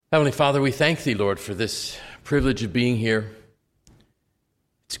Heavenly Father, we thank Thee, Lord, for this privilege of being here.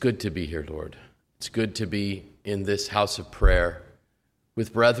 It's good to be here, Lord. It's good to be in this house of prayer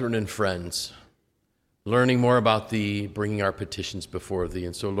with brethren and friends, learning more about Thee, bringing our petitions before Thee.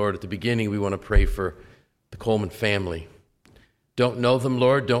 And so, Lord, at the beginning, we want to pray for the Coleman family. Don't know them,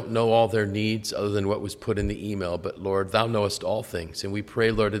 Lord, don't know all their needs other than what was put in the email, but Lord, Thou knowest all things. And we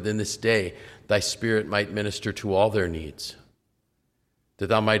pray, Lord, that in this day, Thy Spirit might minister to all their needs, that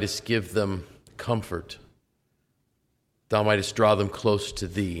Thou mightest give them comfort, Thou mightest draw them close to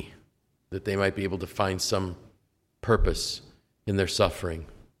Thee, that they might be able to find some purpose in their suffering.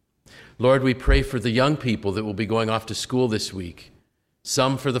 Lord, we pray for the young people that will be going off to school this week,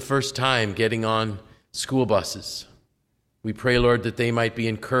 some for the first time getting on school buses. We pray, Lord, that they might be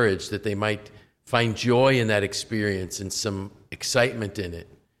encouraged, that they might find joy in that experience and some excitement in it.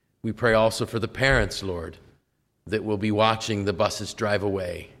 We pray also for the parents, Lord, that will be watching the buses drive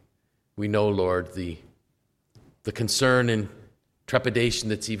away. We know, Lord, the concern and trepidation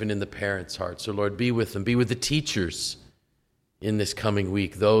that's even in the parents' heart. So, Lord, be with them. Be with the teachers in this coming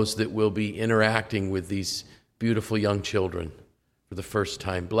week, those that will be interacting with these beautiful young children for the first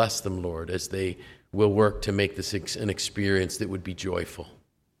time. Bless them, Lord, as they will work to make this an experience that would be joyful.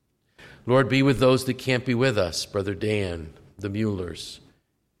 Lord, be with those that can't be with us, Brother Dan, the Muellers,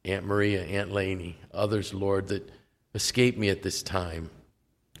 Aunt Maria, Aunt Laney, others, Lord, that escape me at this time.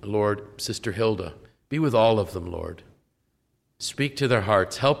 Lord, Sister Hilda, be with all of them, Lord. Speak to their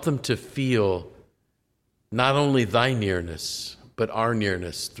hearts. Help them to feel not only Thy nearness, but our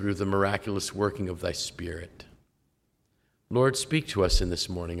nearness through the miraculous working of Thy Spirit. Lord, speak to us in this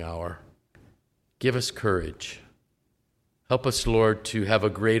morning hour. Give us courage. Help us, Lord, to have a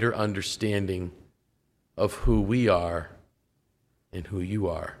greater understanding of who we are and who You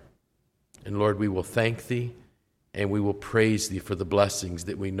are. And Lord, we will thank Thee and we will praise Thee for the blessings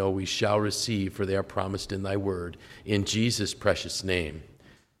that we know we shall receive, for they are promised in Thy word. In Jesus' precious name,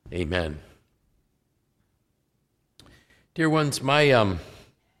 amen. Dear ones,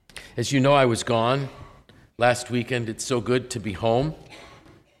 as you know, I was gone last weekend. It's so good to be home.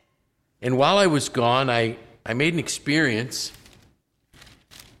 And while I was gone, I made an experience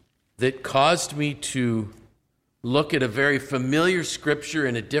that caused me to look at a very familiar scripture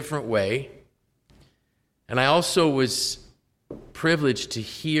in a different way. And I also was privileged to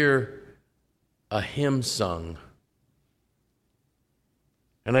hear a hymn sung.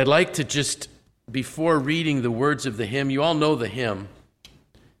 And I'd like to just, before reading the words of the hymn, you all know the hymn.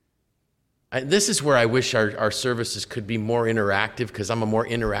 This is where I wish our services could be more interactive, because I'm a more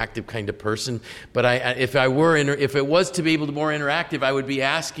interactive kind of person. But if it was to be able to be more interactive, I would be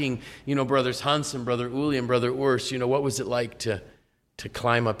asking, Brothers Hans and Brother Uli and Brother Urs, what was it like to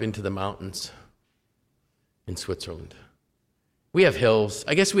climb up into the mountains in Switzerland? We have hills.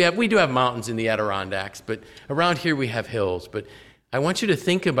 I guess we do have mountains in the Adirondacks, but around here we have hills. But I want you to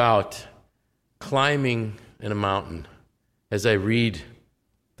think about climbing in a mountain as I read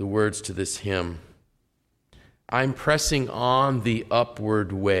the words to this hymn. I'm pressing on the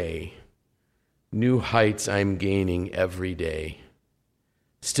upward way. New heights I'm gaining every day.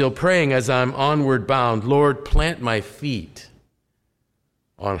 Still praying as I'm onward bound, Lord, plant my feet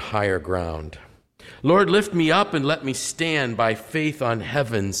on higher ground. Lord, lift me up and let me stand by faith on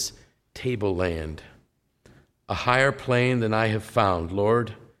heaven's tableland. A higher plane than I have found.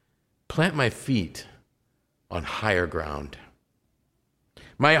 Lord, plant my feet on higher ground.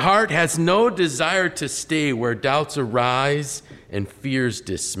 My heart has no desire to stay where doubts arise and fears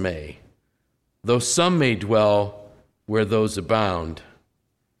dismay. Though some may dwell where those abound,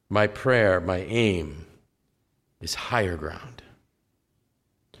 my prayer, my aim is higher ground.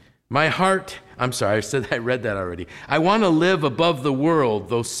 I read that already. I want to live above the world,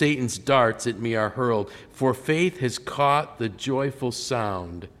 though Satan's darts at me are hurled, for faith has caught the joyful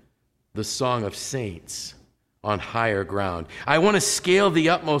sound, the song of saints on higher ground. I want to scale the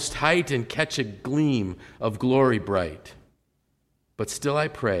utmost height and catch a gleam of glory bright. But still I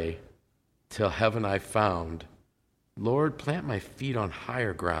pray, till heaven I've found. Lord, plant my feet on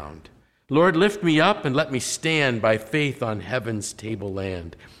higher ground. Lord, lift me up and let me stand by faith on heaven's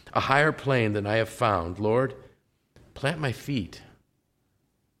tableland, a higher plane than I have found. Lord, plant my feet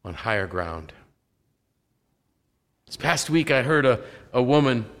on higher ground. This past week I heard a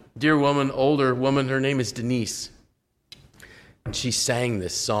woman, dear woman, older woman, her name is Denise. And she sang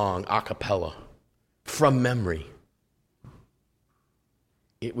this song a cappella from memory.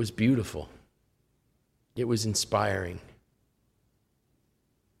 It was beautiful. It was inspiring.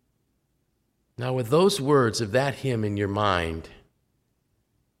 Now, with those words of that hymn in your mind,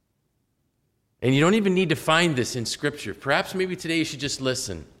 and you don't even need to find this in Scripture. Perhaps maybe today you should just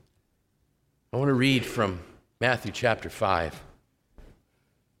listen. I want to read from Matthew chapter 5.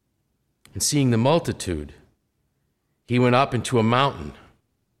 And seeing the multitude, he went up into a mountain.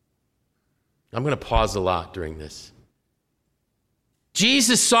 I'm going to pause a lot during this.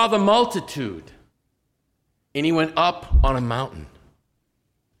 Jesus saw the multitude, and he went up on a mountain.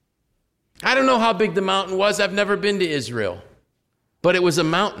 I don't know how big the mountain was. I've never been to Israel, but it was a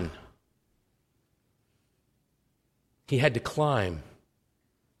mountain. He had to climb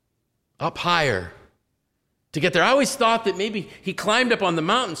up higher to get there. I always thought that maybe he climbed up on the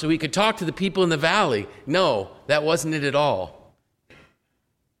mountain so he could talk to the people in the valley. No, that wasn't it at all.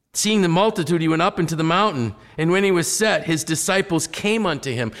 Seeing the multitude, he went up into the mountain, and when he was set, his disciples came unto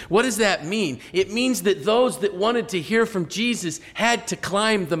him. What does that mean? It means that those that wanted to hear from Jesus had to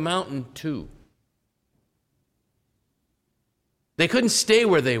climb the mountain too. They couldn't stay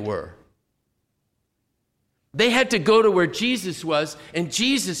where they were. They had to go to where Jesus was, and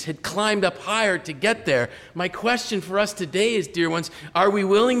Jesus had climbed up higher to get there. My question for us today is, dear ones, are we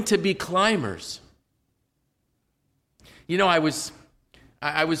willing to be climbers? You know, as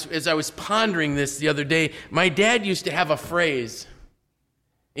I was pondering this the other day, my dad used to have a phrase,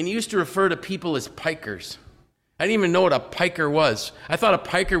 and he used to refer to people as pikers. I didn't even know what a piker was. I thought a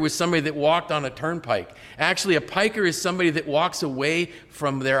piker was somebody that walked on a turnpike. Actually, a piker is somebody that walks away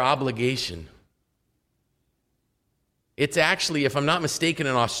from their obligation. It's actually, if I'm not mistaken,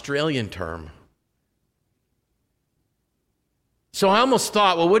 an Australian term. So I almost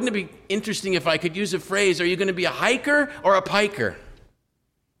thought, well, wouldn't it be interesting if I could use a phrase, are you going to be a hiker or a piker?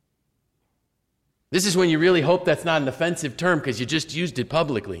 This is when you really hope that's not an offensive term because you just used it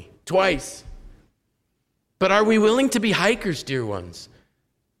publicly, twice. But are we willing to be hikers, dear ones?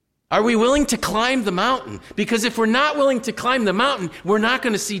 Are we willing to climb the mountain? Because if we're not willing to climb the mountain, we're not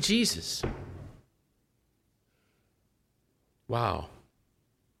going to see Jesus. Wow.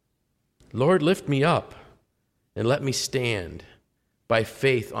 Lord, lift me up and let me stand by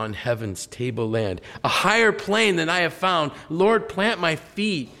faith on heaven's tableland. A higher plane than I have found. Lord, plant my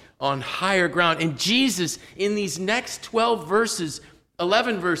feet on higher ground. And Jesus, in these next 11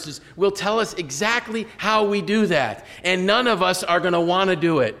 verses, will tell us exactly how we do that. And none of us are going to want to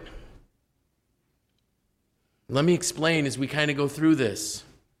do it. Let me explain as we kind of go through this.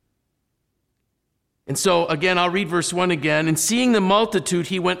 And so, again, I'll read verse 1 again. And seeing the multitude,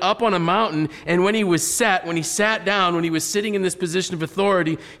 he went up on a mountain, and when he sat down, when he was sitting in this position of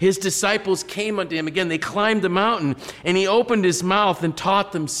authority, his disciples came unto him. Again, they climbed the mountain, and he opened his mouth and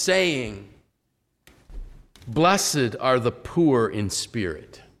taught them, saying, Blessed are the poor in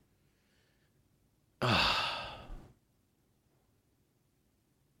spirit.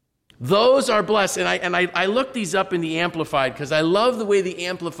 Those are blessed. And I looked these up in the Amplified because I love the way the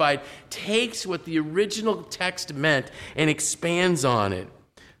Amplified takes what the original text meant and expands on it.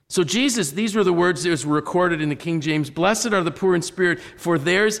 So Jesus, these were the words that were recorded in the King James. Blessed are the poor in spirit, for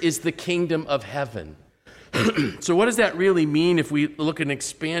theirs is the kingdom of heaven. So what does that really mean if we look at an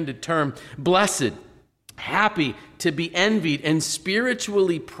expanded term? Blessed, happy, to be envied, and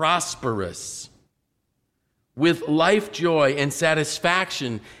spiritually prosperous, with life joy and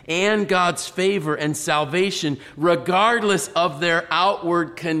satisfaction and God's favor and salvation, regardless of their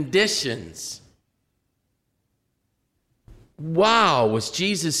outward conditions. Wow, was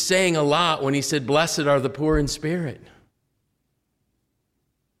Jesus saying a lot when he said, Blessed are the poor in spirit?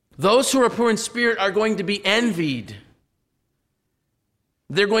 Those who are poor in spirit are going to be envied.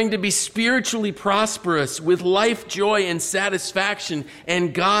 They're going to be spiritually prosperous with life joy and satisfaction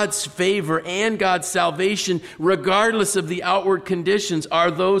and God's favor and God's salvation, regardless of the outward conditions,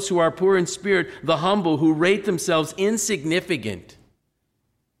 are those who are poor in spirit, the humble, who rate themselves insignificant.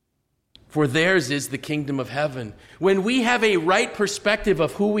 For theirs is the kingdom of heaven. When we have a right perspective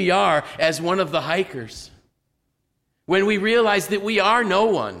of who we are as one of the hikers, when we realize that we are no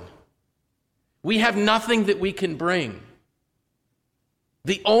one, we have nothing that we can bring.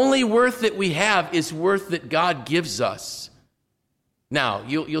 The only worth that we have is worth that God gives us. Now,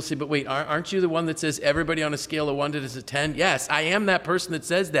 you'll say, but wait, aren't you the one that says everybody on a scale of 1 to 10? Yes, I am that person that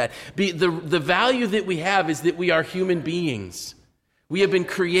says that. The value that we have is that we are human beings. We have been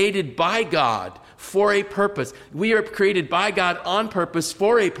created by God for a purpose. We are created by God on purpose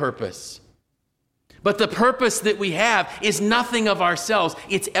for a purpose. But the purpose that we have is nothing of ourselves.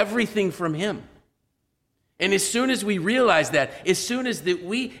 It's everything from Him. And as soon as we realize that, as soon as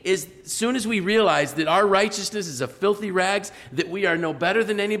we realize that our righteousness is a filthy rags, that we are no better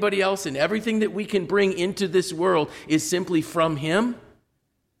than anybody else, and everything that we can bring into this world is simply from Him,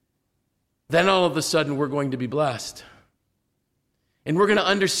 then all of a sudden we're going to be blessed. And we're going to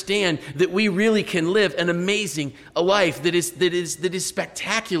understand that we really can live an amazing life that is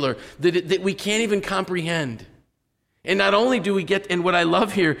spectacular, that we can't even comprehend. And not only do we get, and what I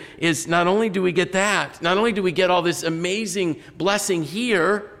love here is not only do we get that, not only do we get all this amazing blessing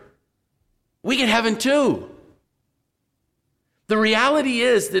here, we get heaven too. The reality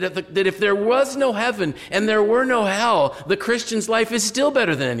is that if there was no heaven and there were no hell, the Christian's life is still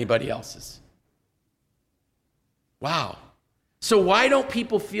better than anybody else's. Wow. So why don't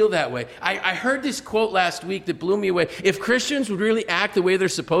people feel that way? I heard this quote last week that blew me away. If Christians would really act the way they're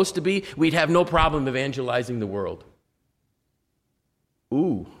supposed to be, we'd have no problem evangelizing the world.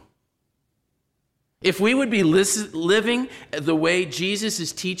 Ooh. If we would be living the way Jesus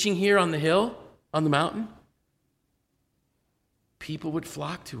is teaching here on the hill, on the mountain, people would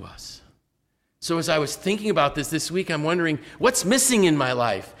flock to us. So as I was thinking about this week, I'm wondering, what's missing in my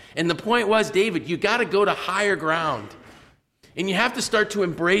life? And the point was, David, you got to go to higher ground. And you have to start to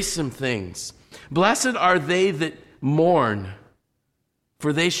embrace some things. Blessed are they that mourn,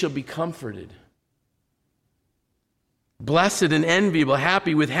 for they shall be comforted. Blessed and enviable,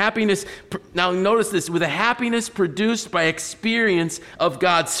 happy with happiness. Now notice this, with a happiness produced by experience of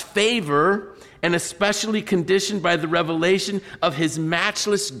God's favor and especially conditioned by the revelation of his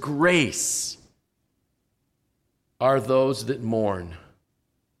matchless grace are those that mourn,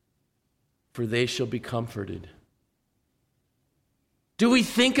 for they shall be comforted. Do we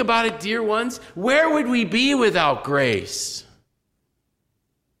think about it, dear ones? Where would we be without grace?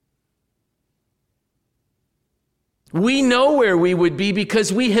 We know where we would be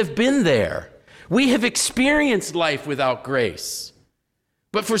because we have been there. We have experienced life without grace.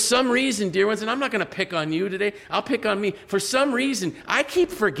 But for some reason, dear ones, and I'm not going to pick on you today, I'll pick on me. For some reason, I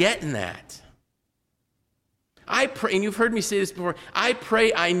keep forgetting that. I pray, and you've heard me say this before, I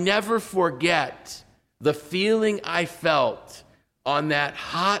pray I never forget the feeling I felt on that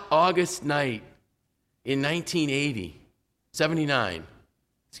hot August night in 79,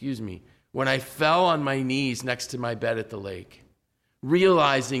 when I fell on my knees next to my bed at the lake,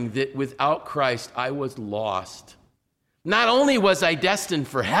 realizing that without Christ, I was lost. Not only was I destined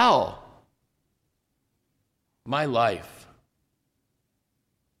for hell, my life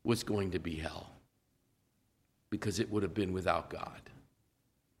was going to be hell because it would have been without God.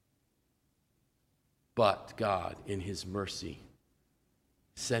 But God, in his mercy,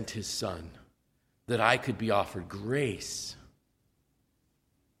 sent his Son that I could be offered grace.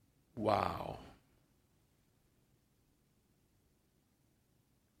 Wow.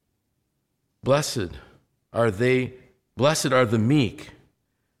 Blessed are the meek,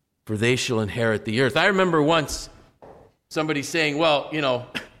 for they shall inherit the earth. I remember once somebody saying, well,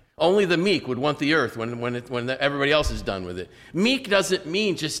 only the meek would want the earth when everybody else is done with it. Meek doesn't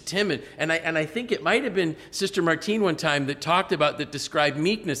mean just timid. And I think it might have been Sister Martine one time that described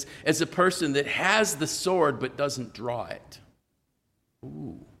meekness as a person that has the sword but doesn't draw it.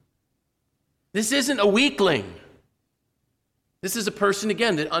 Ooh. This isn't a weakling. This is a person,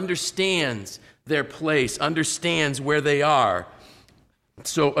 again, that understands their place, understands where they are.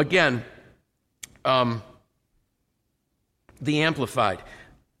 So again, the Amplified.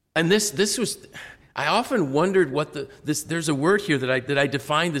 And this was, I often wondered what there's a word here that I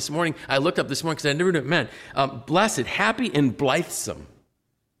defined this morning. I looked up this morning because I never knew what it meant. Blessed, happy, and blithesome.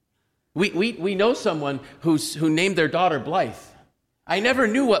 We know someone who named their daughter Blythe. I never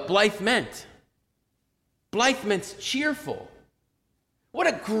knew what Blythe meant. Blythe meant cheerful. What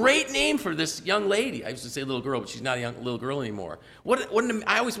a great name for this young lady. I used to say little girl, but she's not a young little girl anymore.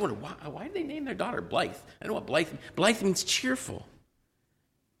 I always wondered, why did they name their daughter Blythe? I know what Blythe means cheerful.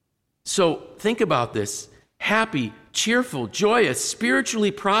 So think about this. Happy, cheerful, joyous,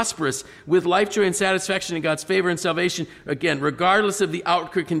 spiritually prosperous, with life joy and satisfaction in God's favor and salvation, again, regardless of the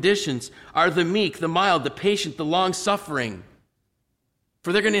outward conditions, are the meek, the mild, the patient, the long-suffering.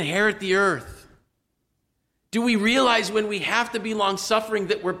 For they're going to inherit the earth. Do we realize when we have to be long-suffering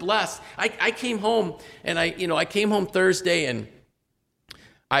that we're blessed? I came home, and I came home Thursday, and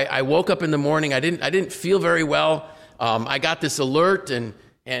I woke up in the morning. I didn't feel very well. I got this alert, and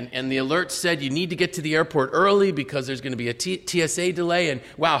the alert said you need to get to the airport early because there's going to be a TSA delay. And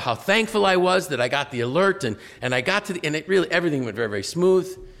wow, how thankful I was that I got the alert, and I got to and it really, everything went very, very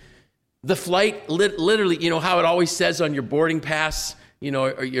smooth. The flight, literally, how it always says on your boarding pass,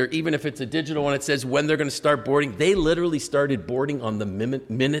 or even if it's a digital one, it says when they're going to start boarding. They literally started boarding on the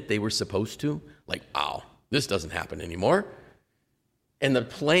minute they were supposed to. Like, wow, this doesn't happen anymore. And the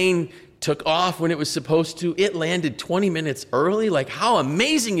plane took off when it was supposed to. It landed 20 minutes early. Like, how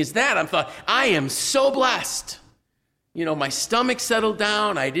amazing is that? I thought, I am so blessed. My stomach settled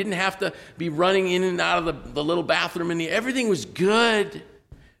down. I didn't have to be running in and out of the little bathroom. Everything was good.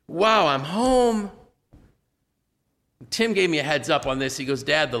 Wow, I'm home. Tim gave me a heads up on this. He goes,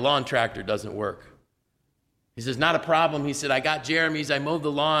 Dad, the lawn tractor doesn't work. He says, not a problem. He said, I got Jeremy's. I mowed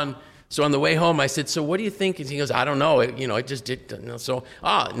the lawn. So on the way home, I said, so what do you think? And he goes, I don't know. It just did. So,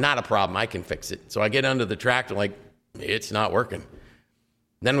 not a problem. I can fix it. So I get under the tractor, like, it's not working.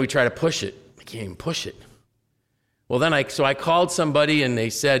 Then we try to push it. I can't even push it. Well, then I called somebody, and they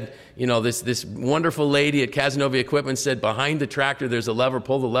said, this wonderful lady at Casanova Equipment said, behind the tractor, there's a lever.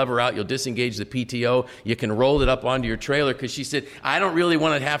 Pull the lever out. You'll disengage the PTO. You can roll it up onto your trailer, because she said, I don't really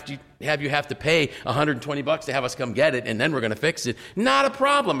want to have you to pay $120 to have us come get it, and then we're going to fix it. Not a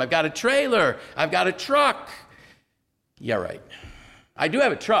problem. I've got a trailer. I've got a truck. Yeah, right. I do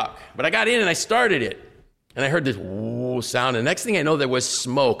have a truck, but I got in and I started it, and I heard this whoo sound, and the next thing I know, there was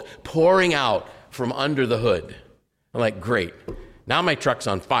smoke pouring out from under the hood. I'm like, great. Now my truck's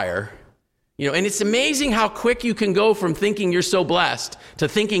on fire. And it's amazing how quick you can go from thinking you're so blessed to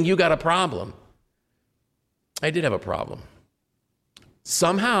thinking you got a problem. I did have a problem.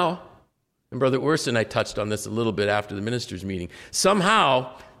 Somehow, and Brother Urs and I touched on this a little bit after the ministers' meeting,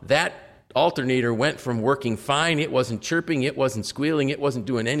 somehow that alternator went from working fine, it wasn't chirping, it wasn't squealing, it wasn't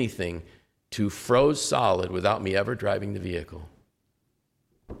doing anything, to froze solid without me ever driving the vehicle.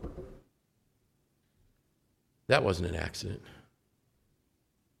 That wasn't an accident.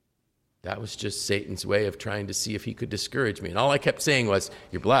 That was just Satan's way of trying to see if he could discourage me. And all I kept saying was,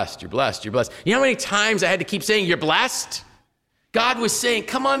 you're blessed, you're blessed, you're blessed. You know how many times I had to keep saying, you're blessed? God was saying,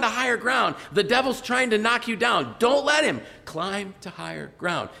 come on to higher ground. The devil's trying to knock you down. Don't let him. Climb to higher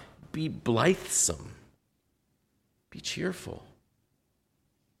ground. Be blithesome. Be cheerful.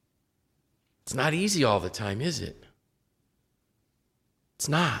 It's not easy all the time, is it? It's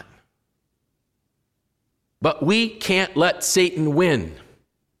not. But we can't let Satan win.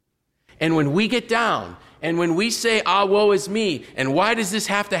 And when we get down, and when we say, woe is me, and why does this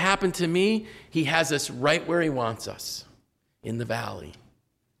have to happen to me? He has us right where he wants us, in the valley.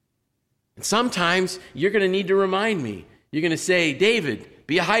 And sometimes you're going to need to remind me. You're going to say, David,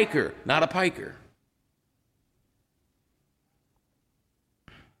 be a hiker, not a piker.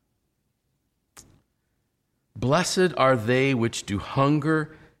 Blessed are they which do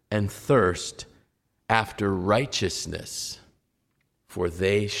hunger and thirst after righteousness, for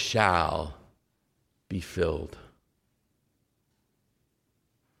they shall be filled.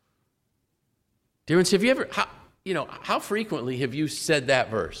 Dear ones, have you ever, how frequently have you said that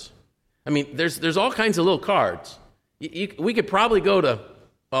verse? I mean, there's all kinds of little cards. We could probably go to,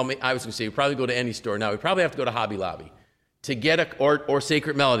 I was going to say, we probably go to any store now. We probably have to go to Hobby Lobby to get or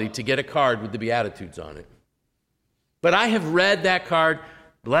Sacred Melody to get a card with the Beatitudes on it. But I have read that card,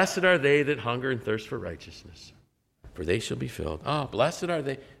 blessed are they that hunger and thirst for righteousness, for they shall be filled. Blessed are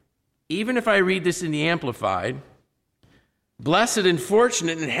they. Even if I read this in the Amplified, blessed and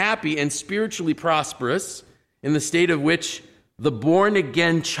fortunate and happy and spiritually prosperous, in the state of which the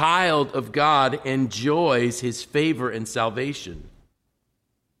born-again child of God enjoys his favor and salvation,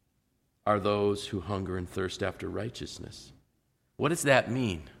 are those who hunger and thirst after righteousness. What does that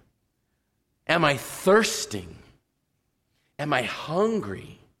mean? Am I thirsting? Am I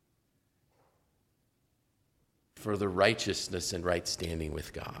hungry for the righteousness and right standing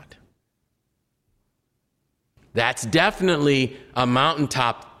with God? That's definitely a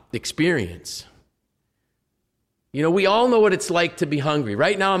mountaintop experience. We all know what it's like to be hungry.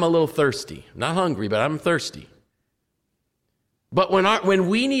 Right now I'm a little thirsty. I'm not hungry, but I'm thirsty. But when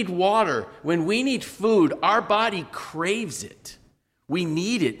we need water, when we need food, our body craves it. We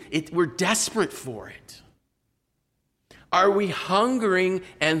need it. We're desperate for it. Are we hungering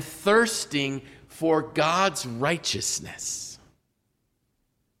and thirsting for God's righteousness?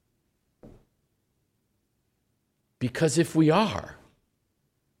 Because if we are,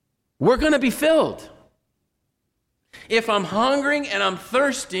 we're going to be filled. If I'm hungering and I'm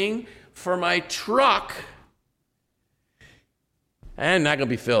thirsting for my truck, I'm not going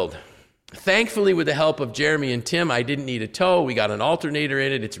to be filled. Thankfully, with the help of Jeremy and Tim, I didn't need a tow. We got an alternator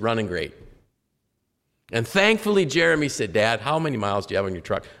in it. It's running great. And thankfully, Jeremy said, Dad, how many miles do you have on your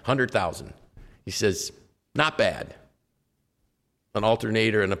truck? 100,000. He says, not bad. An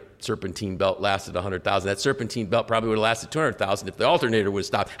alternator and a serpentine belt lasted 100,000. That serpentine belt probably would have lasted 200,000 if the alternator would have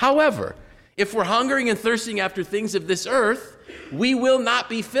stopped. However, if we're hungering and thirsting after things of this earth, we will not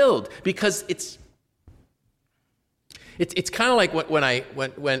be filled, because it's kind of like when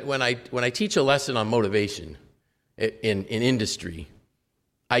I teach a lesson on motivation in industry.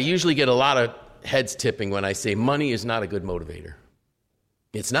 I usually get a lot of heads tipping when I say money is not a good motivator.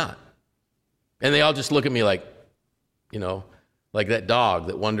 It's not. And they all just look at me like, like that dog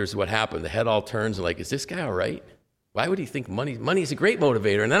that wonders what happened. The head all turns and like, is this guy all right? Why would he think money is a great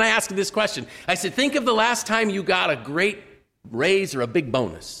motivator? And then I asked him this question. I said, think of the last time you got a great raise or a big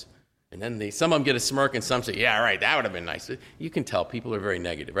bonus. And then some of them get a smirk and some say, yeah, right, that would have been nice. You can tell people are very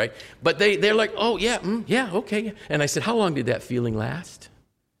negative, right? But they're like, oh, yeah, okay. Yeah. And I said, how long did that feeling last?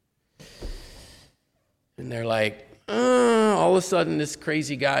 And they're like, all of a sudden this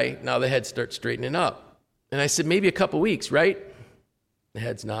crazy guy, now the head starts straightening up. And I said, maybe a couple weeks, right? The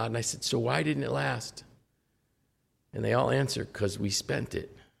heads nod. And I said, so why didn't it last? And they all answer, because we spent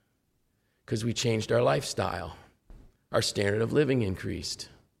it. Because we changed our lifestyle. Our standard of living increased.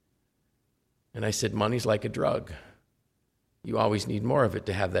 And I said, money's like a drug. You always need more of it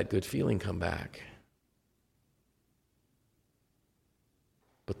to have that good feeling come back.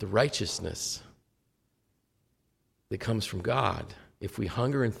 But the righteousness that comes from God, if we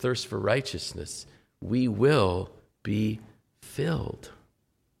hunger and thirst for righteousness, we will be filled.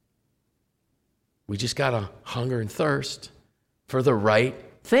 We just got to hunger and thirst for the right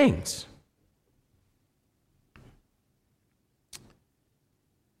things.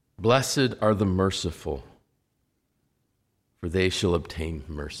 Blessed are the merciful, for they shall obtain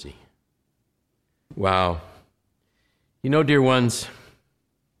mercy. Wow. Dear ones,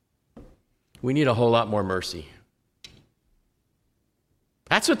 we need a whole lot more mercy.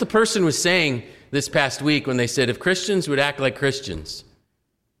 That's what the person was saying this past week when they said, if Christians would act like Christians,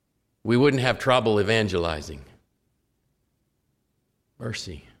 we wouldn't have trouble evangelizing.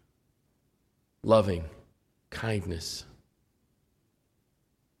 Mercy, loving, kindness.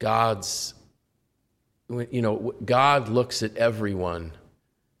 God looks at everyone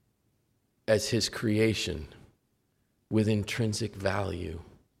as his creation with intrinsic value.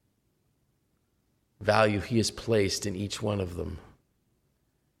 Value he has placed in each one of them.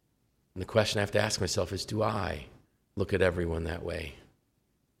 And the question I have to ask myself is, do I look at everyone that way?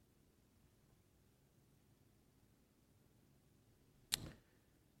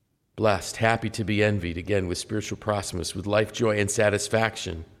 Blessed, happy to be envied, again, with spiritual prosperity, with life, joy, and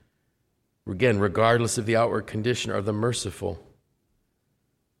satisfaction. Again, regardless of the outward condition, are the merciful,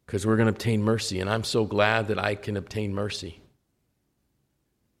 because we're going to obtain mercy, and I'm so glad that I can obtain mercy,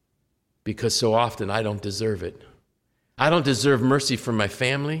 because so often I don't deserve it. I don't deserve mercy from my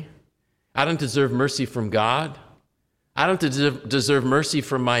family. I don't deserve mercy from God. I don't deserve mercy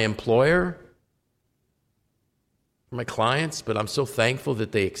from my employer, my clients, but I'm so thankful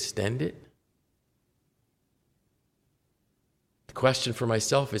that they extend it. The question for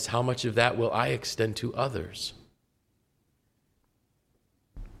myself is, how much of that will I extend to others?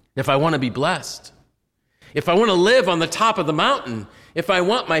 If I want to be blessed, if I want to live on the top of the mountain, if I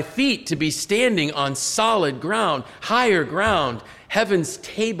want my feet to be standing on solid ground, higher ground, heaven's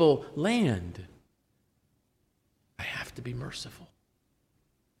table land, I have to be merciful.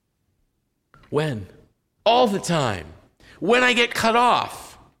 When? All the time. When I get cut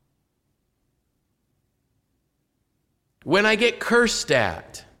off. When I get cursed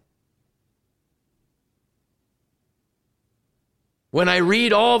at. When I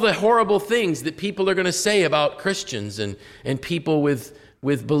read all the horrible things that people are going to say about Christians and people with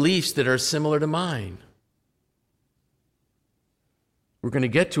beliefs that are similar to mine. We're going to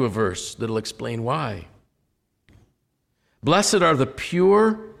get to a verse that'll explain why. Blessed are the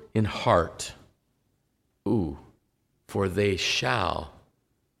pure in heart. For they shall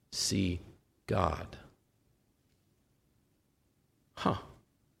see God.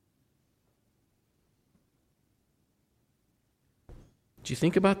 Did you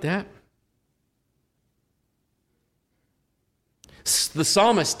think about that? The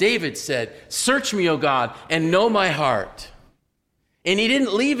psalmist David said, "Search me, O God, and know my heart." And he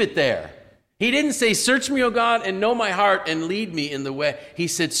didn't leave it there. He didn't say, "Search me, O God, and know my heart, and lead me in the way." He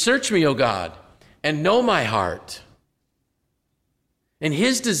said, "Search me, O God, and know my heart." And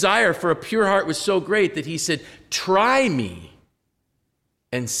his desire for a pure heart was so great that he said, "Try me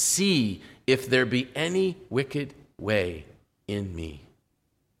and see if there be any wicked way in me."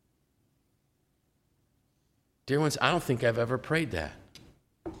 Dear ones, I don't think I've ever prayed that.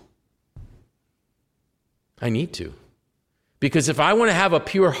 I need to. Because if I want to have a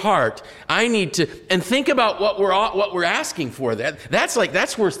pure heart, I need to, and think about what we're asking for.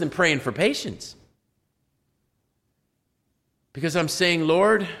 That's worse than praying for patience. Because I'm saying,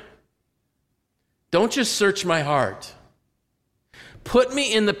 Lord, don't just search my heart. Put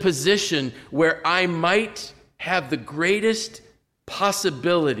me in the position where I might have the greatest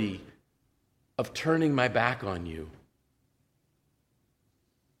possibility of turning my back on you.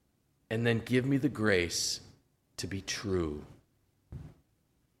 And then give me the grace to be true.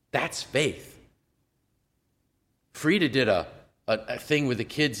 That's faith. Frida did a thing with the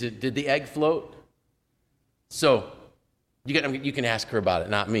kids. Did the egg float? So you can ask her about it,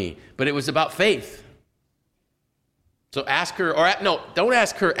 not me. But it was about faith. So ask her, or no, don't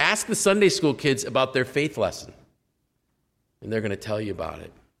ask her. Ask the Sunday school kids about their faith lesson. And they're going to tell you about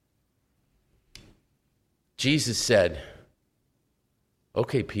it. Jesus said,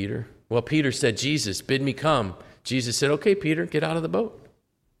 okay, Peter. Well, Peter said, Jesus, bid me come. Jesus said, okay, Peter, get out of the boat.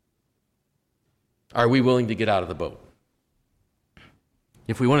 Are we willing to get out of the boat?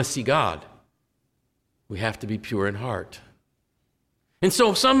 If we want to see God, we have to be pure in heart. And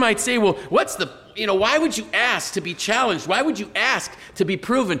so some might say, well, why would you ask to be challenged? Why would you ask to be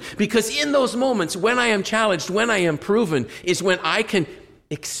proven? Because in those moments when I am challenged, when I am proven, is when I can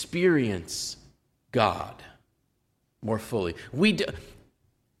experience God more fully. We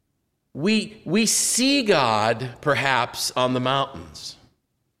see God perhaps on the mountains,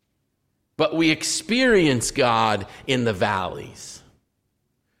 but we experience God in the valleys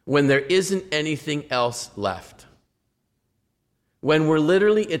when there isn't anything else left. When we're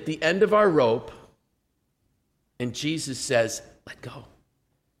literally at the end of our rope and Jesus says, let go.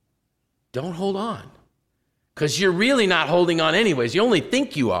 Don't hold on. Because you're really not holding on anyways. You only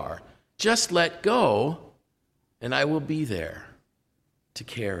think you are. Just let go and I will be there to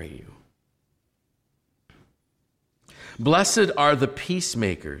carry you. Blessed are the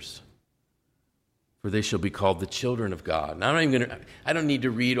peacemakers, for they shall be called the children of God. Now, I don't need to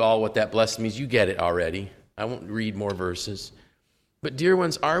read all what that blessed means. You get it already. I won't read more verses. But dear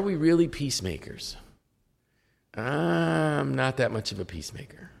ones, are we really peacemakers? I'm not that much of a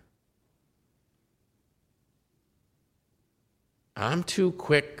peacemaker. I'm too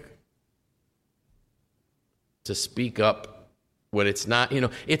quick to speak up when it's not,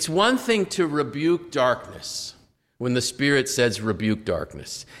 it's one thing to rebuke darkness when the Spirit says rebuke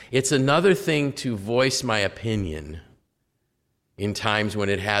darkness. It's another thing to voice my opinion in times when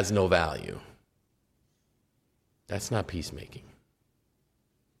it has no value. That's not peacemaking.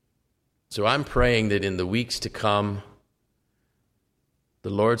 So I'm praying that in the weeks to come, the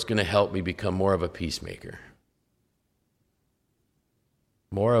Lord's going to help me become more of a peacemaker.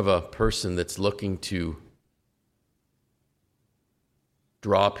 More of a person that's looking to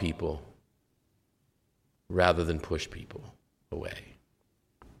draw people rather than push people away.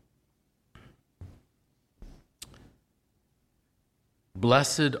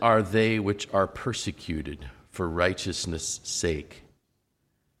 Blessed are they which are persecuted for righteousness' sake,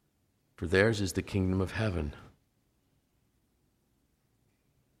 for theirs is the kingdom of heaven.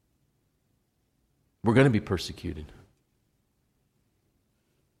 We're going to be persecuted.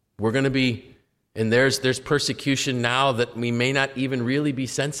 We're going to be, and there's persecution now that we may not even really be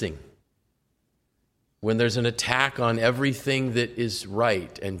sensing. When there's an attack on everything that is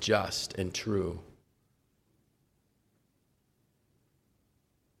right and just and true.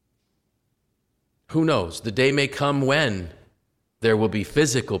 Who knows? The day may come when there will be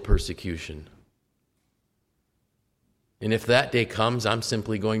physical persecution. And if that day comes, I'm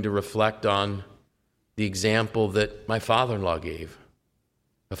simply going to reflect on the example that my father-in-law gave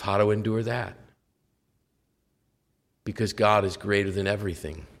of how to endure that. Because God is greater than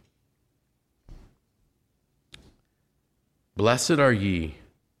everything. Blessed are ye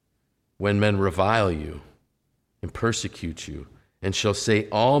when men revile you and persecute you, and shall say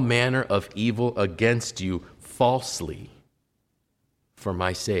all manner of evil against you falsely for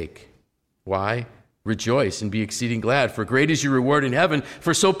my sake. Why? Rejoice and be exceeding glad, for great is your reward in heaven,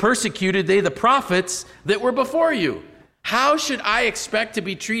 for so persecuted they the prophets that were before you. How should I expect to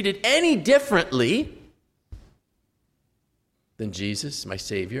be treated any differently than Jesus, my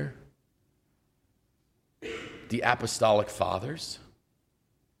Savior? The apostolic fathers,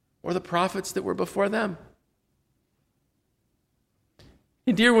 or the prophets that were before them?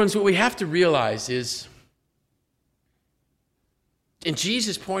 And dear ones, what we have to realize is, and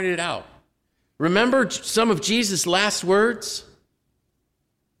Jesus pointed it out, remember some of Jesus' last words?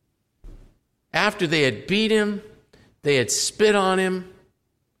 After they had beat him, they had spit on him,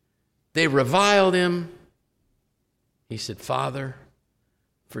 they reviled him, he said, Father,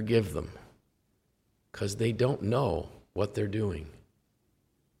 forgive them, because they don't know what they're doing.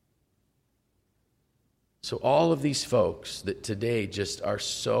 So all of these folks that today just are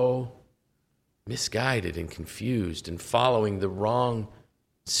so misguided and confused and following the wrong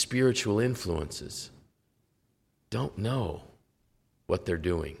spiritual influences don't know what they're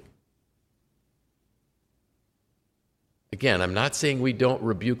doing. Again, I'm not saying we don't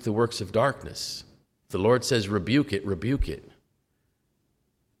rebuke the works of darkness. If the Lord says rebuke it, rebuke it.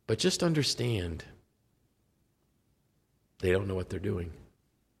 But just understand, they don't know what they're doing.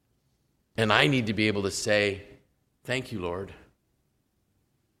 And I need to be able to say, Thank you, Lord.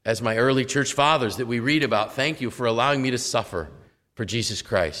 As my early church fathers that we read about, thank you for allowing me to suffer for Jesus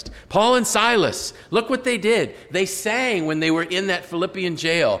Christ. Paul and Silas, look what they did. They sang when they were in that Philippian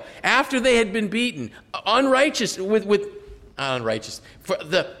jail after they had been beaten,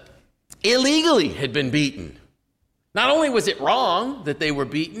 illegally had been beaten. Not only was it wrong that they were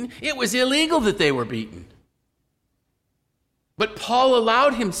beaten, it was illegal that they were beaten. But Paul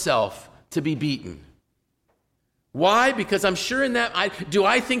allowed himself to be beaten. Why? Because I'm sure in that, I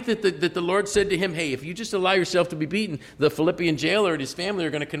think that the Lord said to him, hey, if you just allow yourself to be beaten, the Philippian jailer and his family are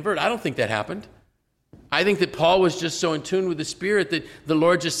going to convert. I don't think that happened. I think that Paul was just so in tune with the Spirit that the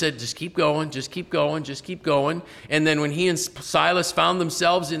Lord just said, just keep going, just keep going, just keep going. And then when he and Silas found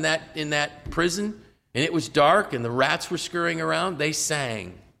themselves in that prison, and it was dark and the rats were scurrying around, they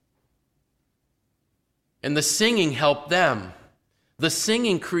sang. And the singing helped them. The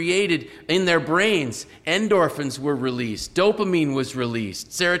singing created in their brains, endorphins were released, dopamine was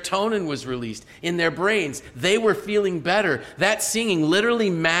released, serotonin was released in their brains. They were feeling better. That singing literally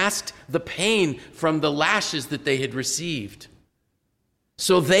masked the pain from the lashes that they had received.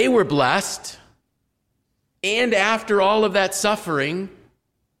 So they were blessed. And after all of that suffering,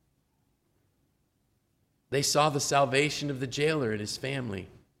 they saw the salvation of the jailer and his family.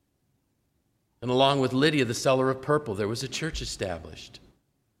 And along with Lydia, the seller of purple, there was a church established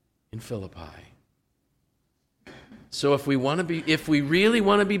in Philippi. So if we really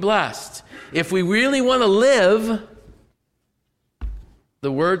want to be blessed, if we really want to live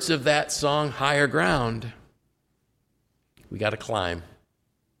the words of that song, Higher Ground, we got to climb.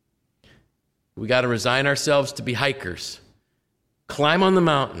 We got to resign ourselves to be hikers. Climb on the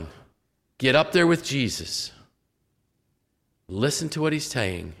mountain. Get up there with Jesus. Listen to what he's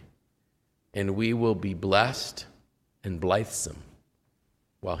saying. And we will be blessed and blithesome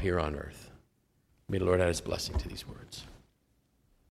while here on earth. May the Lord add his blessing to these words.